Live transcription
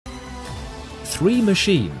3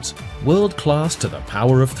 machines, world-class to the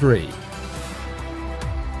power of 3.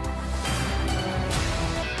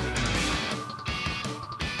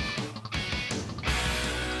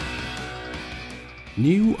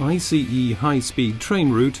 New ICE high-speed train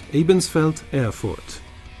route Ebensfeld-Erfurt.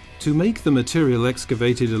 To make the material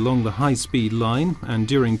excavated along the high-speed line and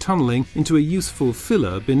during tunnelling into a useful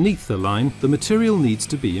filler beneath the line, the material needs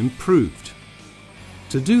to be improved.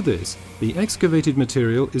 To do this, the excavated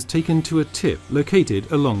material is taken to a tip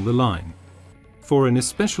located along the line. For an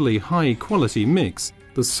especially high-quality mix,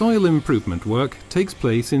 the soil improvement work takes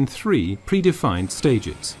place in 3 predefined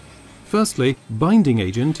stages. Firstly, binding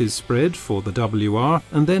agent is spread for the WR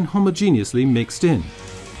and then homogeneously mixed in.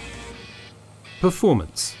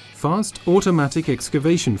 Performance: fast automatic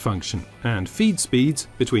excavation function and feed speeds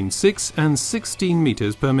between 6 and 16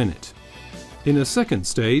 meters per minute. In a second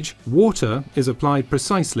stage, water is applied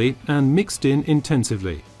precisely and mixed in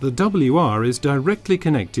intensively. The WR is directly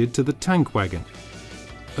connected to the tank wagon.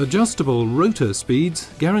 Adjustable rotor speeds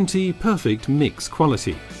guarantee perfect mix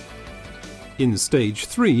quality. In stage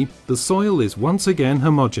 3, the soil is once again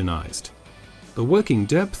homogenized. The working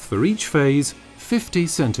depth for each phase, 50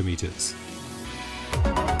 centimeters.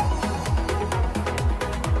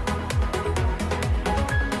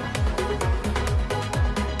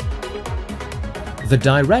 The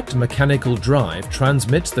direct mechanical drive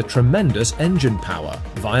transmits the tremendous engine power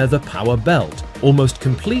via the power belt, almost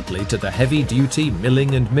completely to the heavy-duty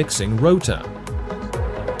milling and mixing rotor.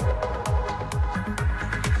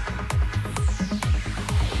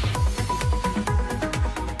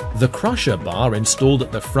 The crusher bar installed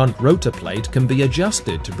at the front rotor plate can be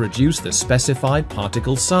adjusted to produce the specified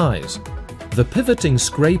particle size. The pivoting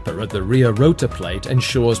scraper at the rear rotor plate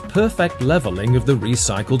ensures perfect leveling of the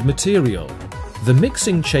recycled material. The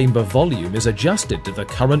mixing chamber volume is adjusted to the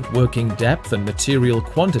current working depth and material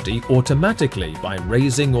quantity automatically by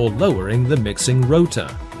raising or lowering the mixing rotor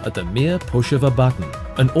at the mere push of a button.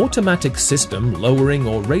 An automatic system lowering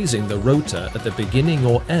or raising the rotor at the beginning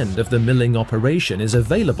or end of the milling operation is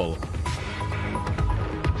available.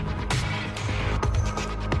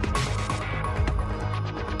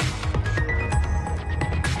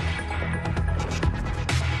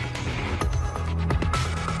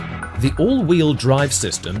 The all-wheel drive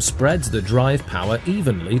system spreads the drive power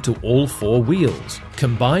evenly to all 4 wheels.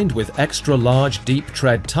 Combined with extra-large deep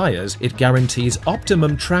tread tires, it guarantees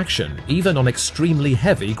optimum traction even on extremely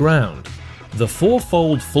heavy ground. The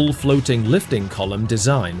 4-fold full-floating lifting column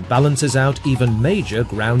design balances out even major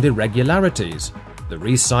ground irregularities. The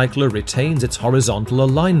recycler retains its horizontal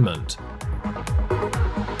alignment.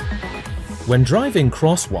 When driving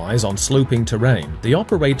crosswise on sloping terrain, the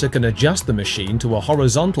operator can adjust the machine to a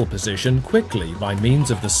horizontal position quickly by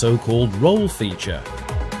means of the so-called roll feature.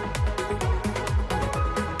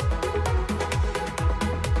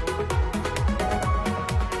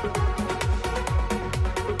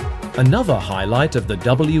 Another highlight of the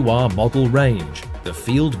WR model range, the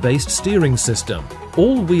field-based steering system.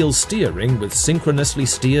 All-wheel steering with synchronously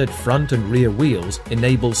steered front and rear wheels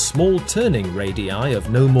enables small turning radii of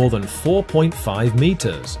no more than 4.5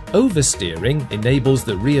 meters. Oversteering enables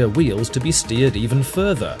the rear wheels to be steered even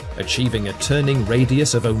further, achieving a turning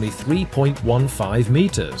radius of only 3.15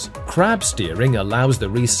 meters. Crab steering allows the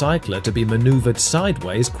recycler to be maneuvered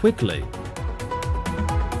sideways quickly.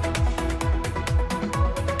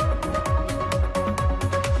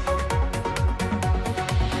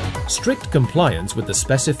 Strict compliance with the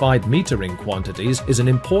specified metering quantities is an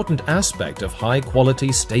important aspect of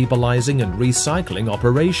high-quality stabilizing and recycling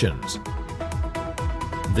operations.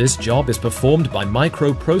 This job is performed by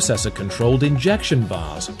microprocessor-controlled injection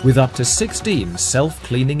bars with up to 16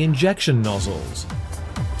 self-cleaning injection nozzles.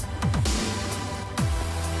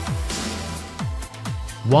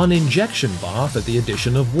 1 injection bar for the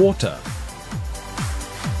addition of water.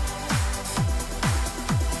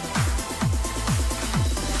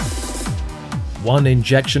 1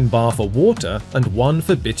 injection bar for water and 1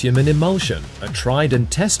 for bitumen emulsion, a tried and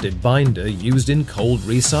tested binder used in cold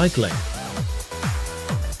recycling.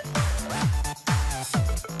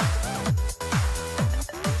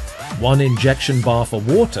 One injection bar for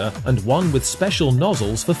water and 1 with special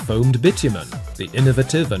nozzles for foamed bitumen, the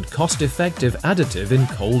innovative and cost-effective additive in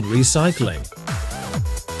cold recycling.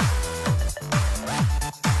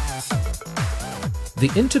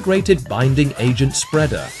 The integrated binding agent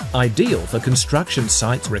spreader, ideal for construction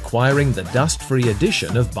sites requiring the dust-free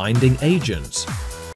addition of binding agents.